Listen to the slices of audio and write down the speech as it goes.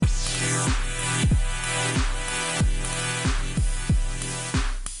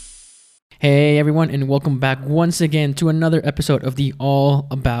Hey everyone, and welcome back once again to another episode of the All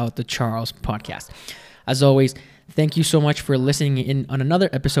About the Charles podcast. As always, thank you so much for listening in on another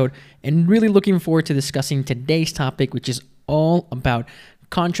episode and really looking forward to discussing today's topic, which is all about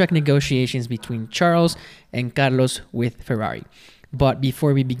contract negotiations between Charles and Carlos with Ferrari. But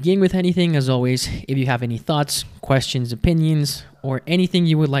before we begin with anything, as always, if you have any thoughts, questions, opinions, or anything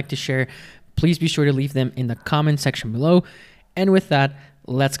you would like to share, please be sure to leave them in the comment section below. And with that,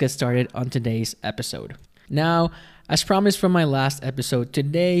 let's get started on today's episode. Now, as promised from my last episode,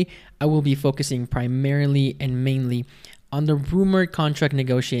 today I will be focusing primarily and mainly on the rumored contract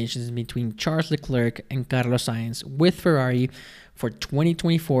negotiations between Charles Leclerc and Carlos Sainz with Ferrari for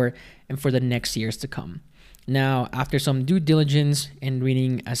 2024 and for the next years to come. Now, after some due diligence and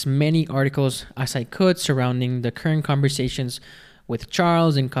reading as many articles as I could surrounding the current conversations with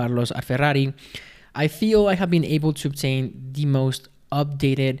Charles and Carlos at Ferrari, I feel I have been able to obtain the most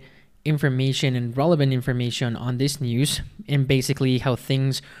updated information and relevant information on this news and basically how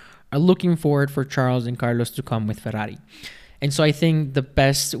things are looking forward for Charles and Carlos to come with Ferrari. And so I think the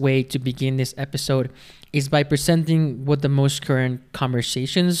best way to begin this episode is by presenting what the most current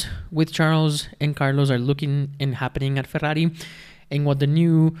conversations with Charles and Carlos are looking and happening at Ferrari and what the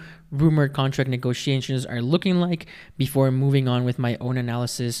new rumored contract negotiations are looking like before moving on with my own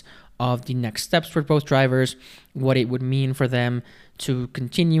analysis of the next steps for both drivers, what it would mean for them to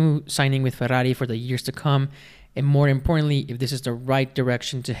continue signing with Ferrari for the years to come, and more importantly, if this is the right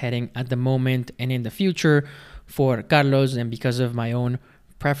direction to heading at the moment and in the future for Carlos, and because of my own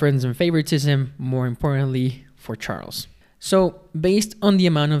preference and favoritism, more importantly for Charles. So based on the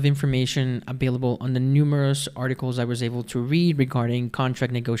amount of information available on the numerous articles I was able to read regarding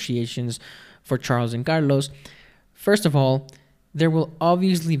contract negotiations for Charles and Carlos, first of all, there will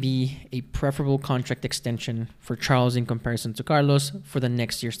obviously be a preferable contract extension for Charles in comparison to Carlos for the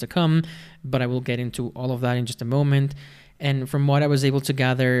next years to come, but I will get into all of that in just a moment. And from what I was able to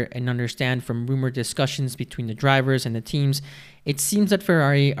gather and understand from rumored discussions between the drivers and the teams, it seems that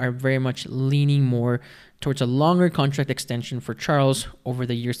Ferrari are very much leaning more towards a longer contract extension for Charles over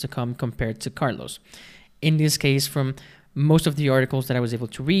the years to come compared to Carlos. In this case, from most of the articles that I was able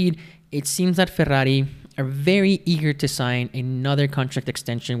to read, it seems that Ferrari are very eager to sign another contract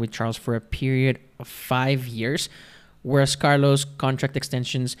extension with Charles for a period of 5 years, whereas Carlos' contract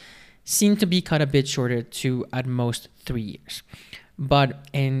extensions seem to be cut a bit shorter to at most 3 years. But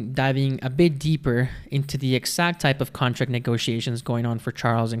in diving a bit deeper into the exact type of contract negotiations going on for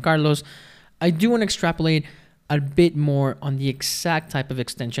Charles and Carlos, I do want to extrapolate a bit more on the exact type of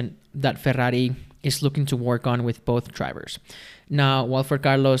extension that Ferrari is looking to work on with both drivers. Now, while for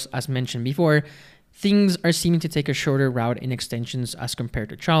Carlos, as mentioned before, things are seeming to take a shorter route in extensions as compared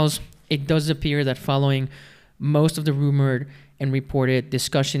to Charles, it does appear that following most of the rumored and reported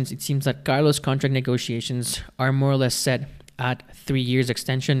discussions, it seems that Carlos' contract negotiations are more or less set at 3 years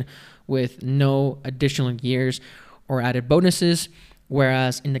extension with no additional years or added bonuses.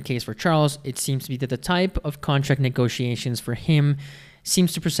 Whereas in the case for Charles, it seems to be that the type of contract negotiations for him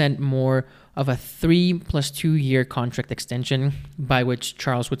seems to present more of a 3 + 2 year contract extension by which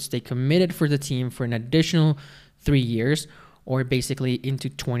Charles would stay committed for the team for an additional 3 years or basically into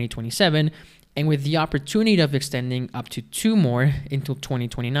 2027, and with the opportunity of extending up to 2 more until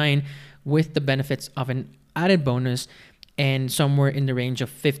 2029 with the benefits of an added bonus and somewhere in the range of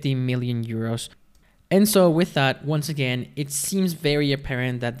 50 million euros. And so with that, once again, it seems very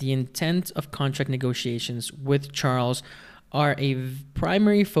apparent that the intent of contract negotiations with Charles are a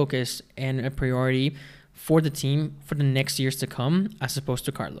primary focus and a priority for the team for the next years to come as opposed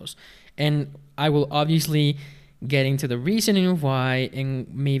to Carlos. And I will obviously get into the reasoning of why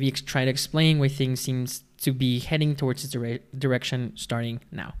and maybe try to explain why things seems to be heading towards this direction starting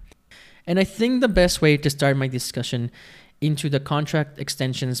now. And I think the best way to start my discussion into the contract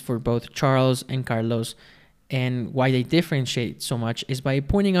extensions for both Charles and Carlos and why they differentiate so much is by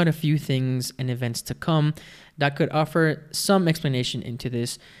pointing out a few things and events to come that could offer some explanation into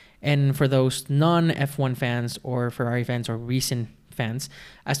this. And for those non-F1 fans or Ferrari fans or recent fans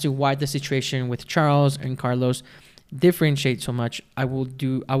as to why the situation with Charles and Carlos differentiate so much, I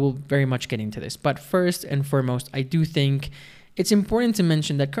will very much get into this. But first and foremost, I do think it's important to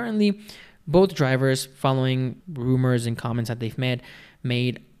mention that currently both drivers, following rumors and comments that they've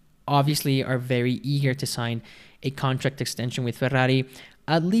made, obviously are very eager to sign a contract extension with Ferrari,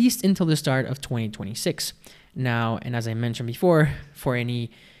 at least until the start of 2026. Now, and as I mentioned before, for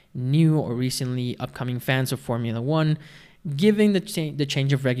any new or recently upcoming fans of Formula One, given the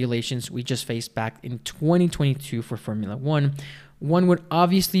change of regulations we just faced back in 2022 for Formula One, one would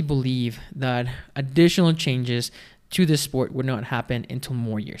obviously believe that additional changes to this sport would not happen until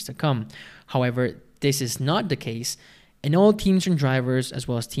more years to come. However, this is not the case, and all teams and drivers, as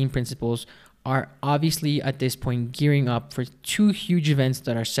well as team principals, are obviously at this point gearing up for two huge events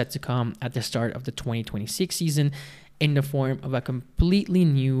that are set to come at the start of the 2026 season in the form of a completely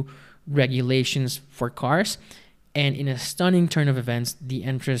new regulations for cars, and in a stunning turn of events, the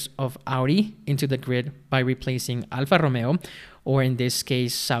entrance of Audi into the grid by replacing Alfa Romeo, or in this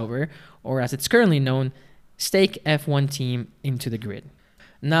case Sauber, or as it's currently known, Stake F1 team into the grid.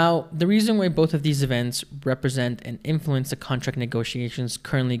 Now, the reason why both of these events represent and influence the contract negotiations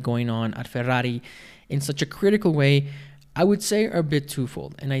currently going on at Ferrari in such a critical way, I would say are a bit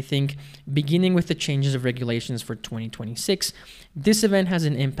twofold. And I think beginning with the changes of regulations for 2026, this event has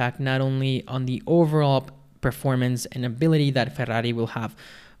an impact not only on the overall performance and ability that Ferrari will have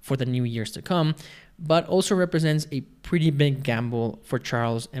for the new years to come, but also represents a pretty big gamble for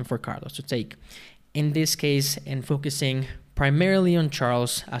Charles and for Carlos to take. In this case, and focusing primarily on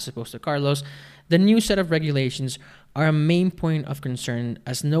Charles as opposed to Carlos, the new set of regulations are a main point of concern,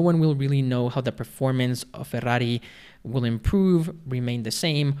 as no one will really know how the performance of Ferrari will improve, remain the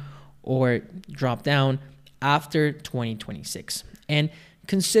same, or drop down after 2026. And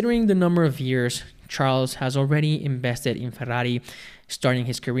considering the number of years Charles has already invested in Ferrari, starting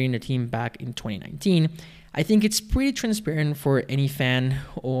his career in the team back in 2019, I think it's pretty transparent for any fan,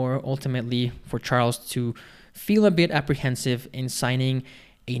 or ultimately for Charles, to feel a bit apprehensive in signing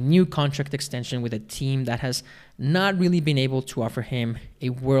a new contract extension with a team that has not really been able to offer him a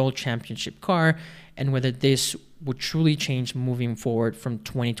world championship car, and whether this would truly change moving forward from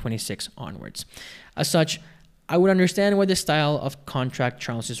 2026 onwards. As such, I would understand why the style of contract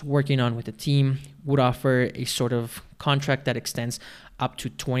Charles is working on with the team would offer a sort of contract that extends up to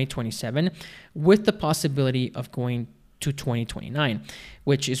 2027, with the possibility of going to 2029,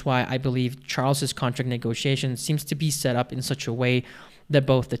 which is why I believe Charles's contract negotiation seems to be set up in such a way that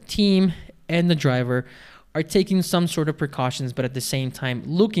both the team and the driver are taking some sort of precautions, but at the same time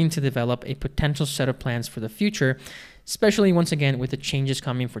looking to develop a potential set of plans for the future, especially once again with the changes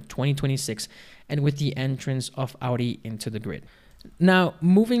coming for 2026 and with the entrance of Audi into the grid. Now,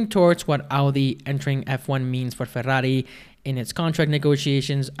 moving towards what Audi entering F1 means for Ferrari in its contract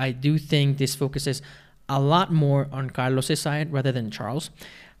negotiations, I do think this focuses a lot more on Carlos' side rather than Charles.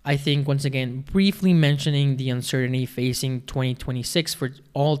 I think, once again, briefly mentioning the uncertainty facing 2026 for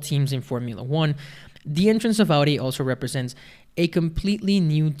all teams in Formula One, the entrance of Audi also represents a completely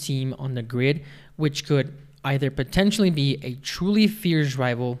new team on the grid, which could either potentially be a truly fierce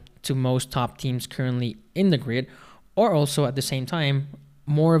rival to most top teams currently in the grid, or also at the same time,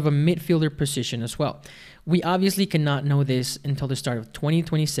 more of a midfielder position as well. We obviously cannot know this until the start of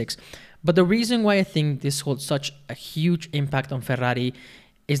 2026, but the reason why I think this holds such a huge impact on Ferrari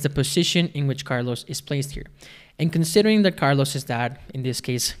is the position in which Carlos is placed here. And considering that Carlos's dad, in this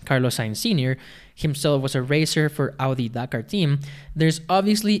case Carlos Sainz Sr., himself was a racer for Audi Dakar team, there's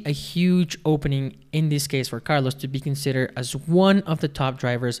obviously a huge opening in this case for Carlos to be considered as one of the top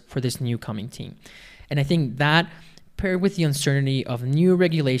drivers for this new coming team. And I think that, paired with the uncertainty of new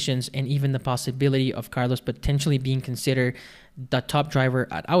regulations and even the possibility of Carlos potentially being considered the top driver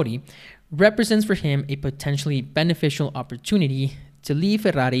at Audi, represents for him a potentially beneficial opportunity to leave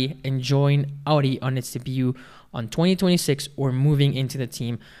Ferrari and join Audi on its debut on 2026 or moving into the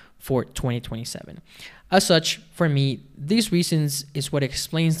team for 2027. As such, for me, these reasons is what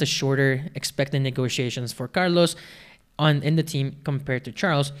explains the shorter expected negotiations for Carlos in the team compared to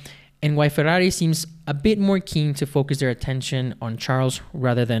Charles, and why Ferrari seems a bit more keen to focus their attention on Charles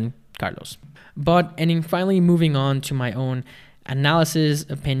rather than Carlos. But, and in finally moving on to my own analysis,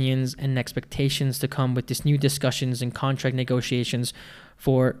 opinions, and expectations to come with these new discussions and contract negotiations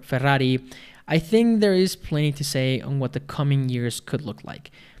for Ferrari, I think there is plenty to say on what the coming years could look like.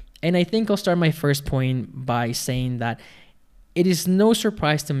 And I think I'll start my first point by saying that it is no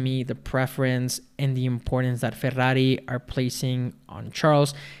surprise to me the preference and the importance that Ferrari are placing on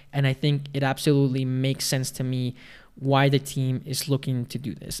Charles, and I think it absolutely makes sense to me why the team is looking to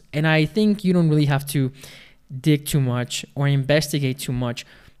do this. And I think you don't really have to dig too much or investigate too much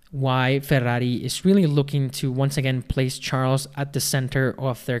why Ferrari is really looking to once again place Charles at the center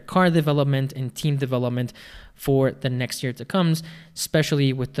of their car development and team development for the next year to come,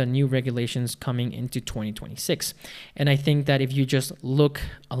 especially with the new regulations coming into 2026. And I think that if you just look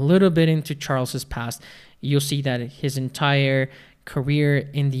a little bit into Charles's past, you'll see that his entire career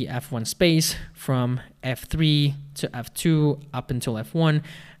in the F1 space, from F3 to F2 up until F1,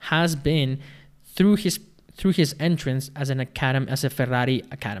 has been through his entrance as a Ferrari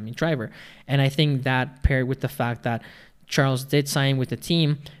Academy driver. And I think that, paired with the fact that Charles did sign with the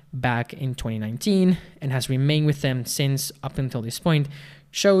team back in 2019 and has remained with them since up until this point,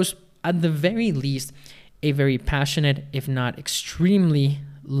 shows at the very least a very passionate, if not extremely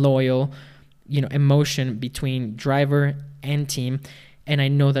loyal, emotion between driver and team. And I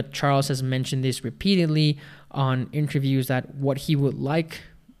know that Charles has mentioned this repeatedly on interviews, that what he would like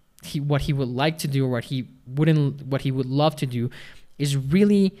to do, or what he would love to do, is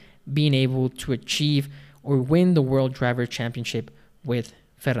really being able to achieve or win the World Driver Championship with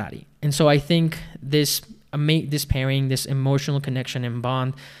Ferrari. And so I think this pairing, this emotional connection and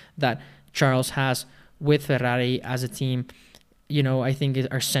bond that Charles has with Ferrari as a team, I think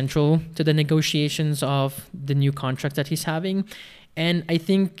are central to the negotiations of the new contract that he's having. And I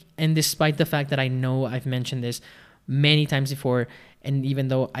think, and despite the fact that I know I've mentioned this many times before, and even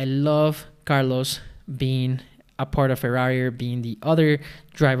though I love Carlos being a part of Ferrari, or being the other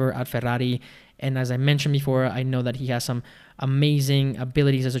driver at Ferrari, and as I mentioned before, I know that he has some amazing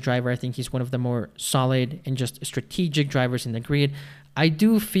abilities as a driver. I think he's one of the more solid and just strategic drivers in the grid. I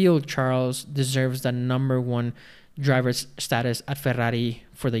do feel Charles deserves the number one driver's status at Ferrari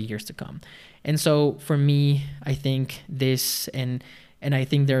for the years to come. And so for me, I think this, and I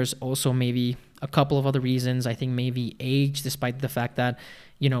think there's also maybe a couple of other reasons. I think maybe age, despite the fact that,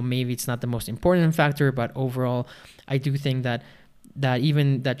 maybe it's not the most important factor, but overall, I do think that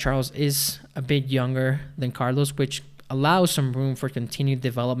even that Charles is a bit younger than Carlos, which allows some room for continued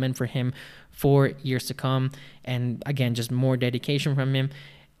development for him for years to come. And again, just more dedication from him.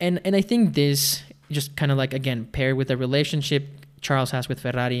 And I think this just kind of like, again, paired with the relationship Charles has with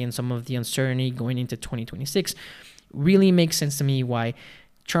Ferrari and some of the uncertainty going into 2026, really makes sense to me why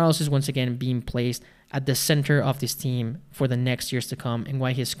Charles is once again being placed at the center of this team for the next years to come, and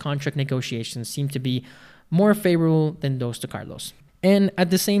why his contract negotiations seem to be more favorable than those to Carlos. And at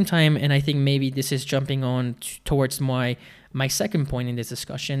the same time, and I think maybe this is jumping on towards my second point in this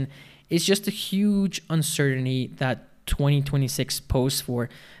discussion, is just a huge uncertainty that 2026 poses for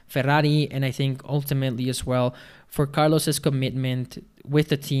Ferrari, and I think ultimately as well for Carlos's commitment with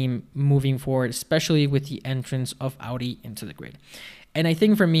the team moving forward, especially with the entrance of Audi into the grid. And I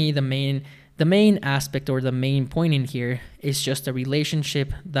think for me, the main aspect, or the main point in here, is just the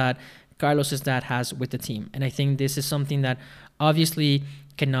relationship that Carlos's dad has with the team. And I think this is something that obviously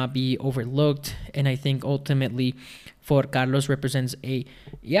cannot be overlooked. And I think ultimately for Carlos represents a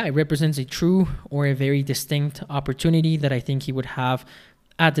true, or a very distinct opportunity that I think he would have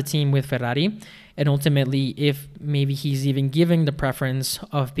at the team with Ferrari. And ultimately, if maybe he's even giving the preference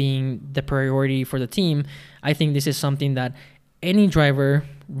of being the priority for the team, I think this is something that any driver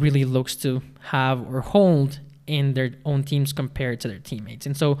really looks to have or hold in their own teams compared to their teammates.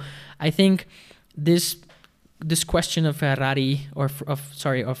 And so I think this question of Ferrari,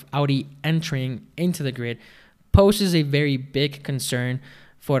 of Audi entering into the grid, poses a very big concern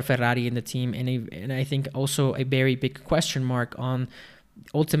for Ferrari and the team, and I think also a very big question mark on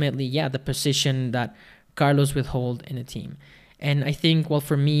ultimately, the position that Carlos will hold in the team. And I think, well,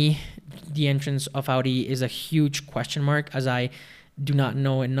 for me, the entrance of Audi is a huge question mark, as I do not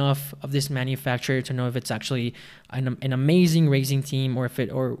know enough of this manufacturer to know if it's actually an amazing racing team,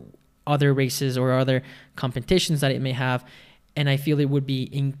 or other races or other competitions that it may have. And I feel it would be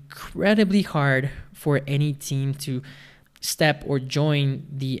incredibly hard for any team to step or join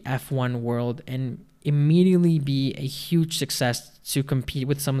the F1 world and immediately be a huge success to compete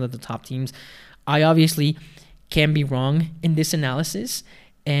with some of the top teams. I obviously can be wrong in this analysis,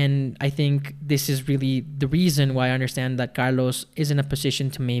 and I think this is really the reason why I understand that Carlos is in a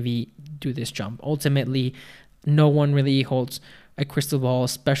position to maybe do this jump. Ultimately, no one really holds a crystal ball,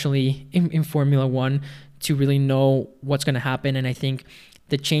 especially in Formula One, to really know what's going to happen. And I think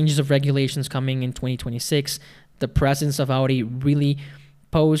the changes of regulations coming in 2026, the presence of Audi really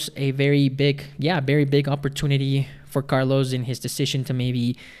pose a very big opportunity for Carlos in his decision to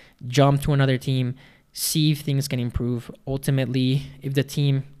maybe jump to another team, see if things can improve. Ultimately, if the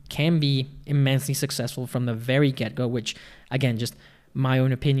team can be immensely successful from the very get-go, which, again, just my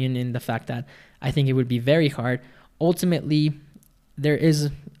own opinion in the fact that I think it would be very hard. Ultimately, there is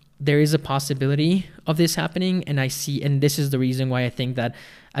a possibility of this happening, and this is the reason why I think that,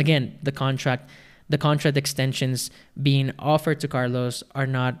 again, the contract extensions being offered to Carlos are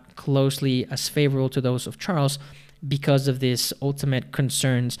not closely as favorable to those of Charles, because of this ultimate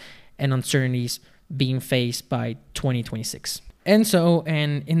concerns and uncertainties being faced by 2026. And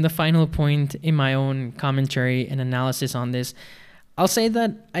in the final point in my own commentary and analysis on this, I'll say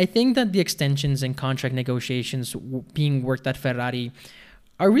that I think that the extensions and contract negotiations being worked at Ferrari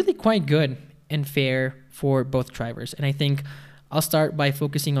are really quite good and fair for both drivers. And I think I'll start by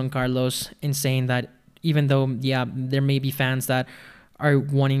focusing on Carlos and saying that even though, there may be fans that are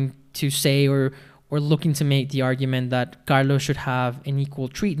wanting to say or looking to make the argument that Carlos should have an equal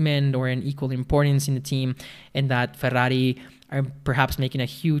treatment or an equal importance in the team, and that Ferrari are perhaps making a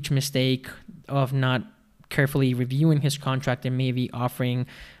huge mistake of not carefully reviewing his contract and maybe offering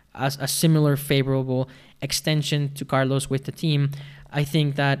a similar favorable extension to Carlos with the team. I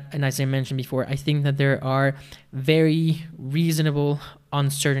think that, and as I mentioned before, I think that there are very reasonable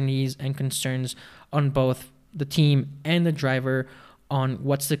uncertainties and concerns on both the team and the driver on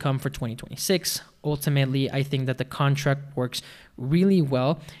what's to come for 2026. Ultimately, I think that the contract works really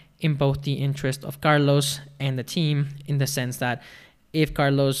well in both the interest of Carlos and the team, in the sense that if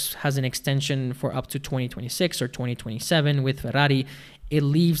Carlos has an extension for up to 2026 or 2027 with Ferrari, it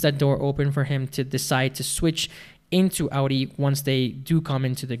leaves that door open for him to decide to switch into Audi once they do come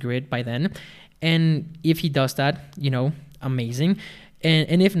into the grid by then. And if he does that, amazing.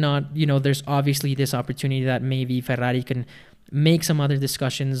 And if not, there's obviously this opportunity that maybe Ferrari can make some other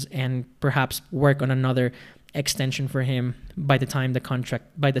discussions and perhaps work on another extension for him by the time the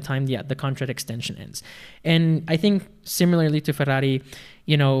contract extension ends. And I think similarly to Ferrari,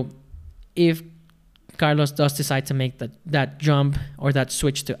 if Carlos does decide to make that jump or that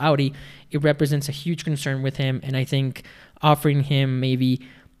switch to Audi, it represents a huge concern with him. And I think offering him maybe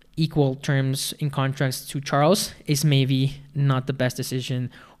equal terms in contracts to Charles is maybe not the best decision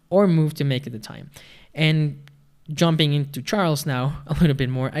or move to make at the time. And jumping into Charles now a little bit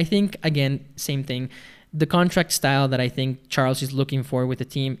more, I think, again, same thing. The contract style that I think Charles is looking for with the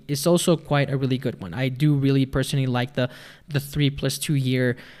team is also quite a really good one. I do really personally like the 3+2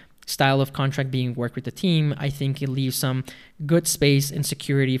 year style of contract being worked with the team. I think it leaves some good space and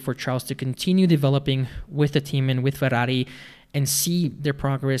security for Charles to continue developing with the team and with Ferrari and see their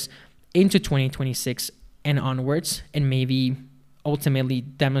progress into 2026 and onwards, and maybe ultimately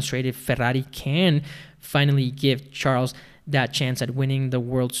demonstrate if Ferrari can finally give Charles that chance at winning the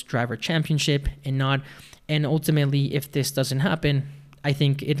World's Driver Championship and ultimately, if this doesn't happen, I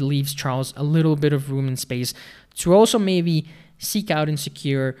think it leaves Charles a little bit of room and space to also maybe seek out and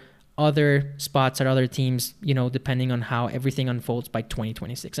secure other spots at other teams, depending on how everything unfolds by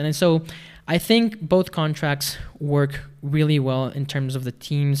 2026. And so I think both contracts work really well in terms of the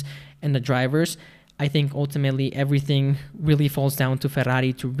teams and the drivers. I think ultimately everything really falls down to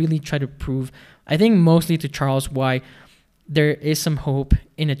Ferrari to really try to prove, I think mostly to Charles, why there is some hope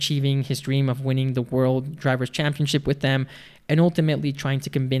in achieving his dream of winning the World Drivers' Championship with them, and ultimately trying to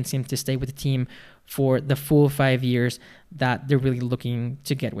convince him to stay with the team for the full 5 years that they're really looking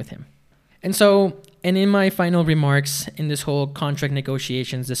to get with him. And in my final remarks in this whole contract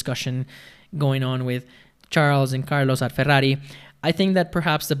negotiations discussion going on with Charles and Carlos at Ferrari, I think that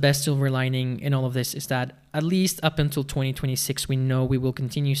perhaps the best silver lining in all of this is that at least up until 2026, we know we will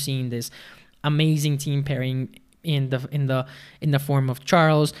continue seeing this amazing team pairing in the form of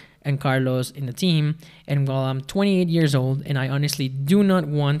Charles and Carlos in the team. And while I'm 28 years old and I honestly do not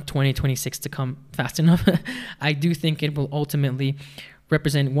want 2026 to come fast enough, I do think it will ultimately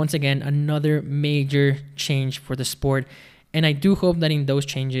represent once again another major change for the sport. And I do hope that in those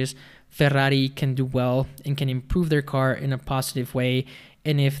changes, Ferrari can do well and can improve their car in a positive way.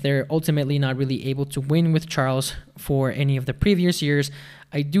 And if they're ultimately not really able to win with Charles for any of the previous years,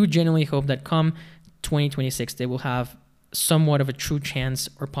 I do genuinely hope that come 2026, they will have somewhat of a true chance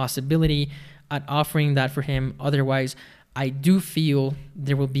or possibility at offering that for him. Otherwise, I do feel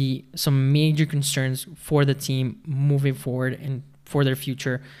there will be some major concerns for the team moving forward and for their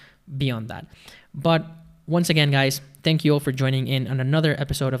future beyond that. But once again, guys, thank you all for joining in on another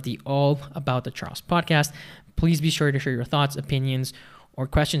episode of the All About the Charles podcast. Please be sure to share your thoughts, opinions, or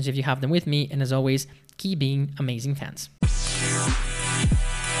questions if you have them with me. And as always, keep being amazing fans.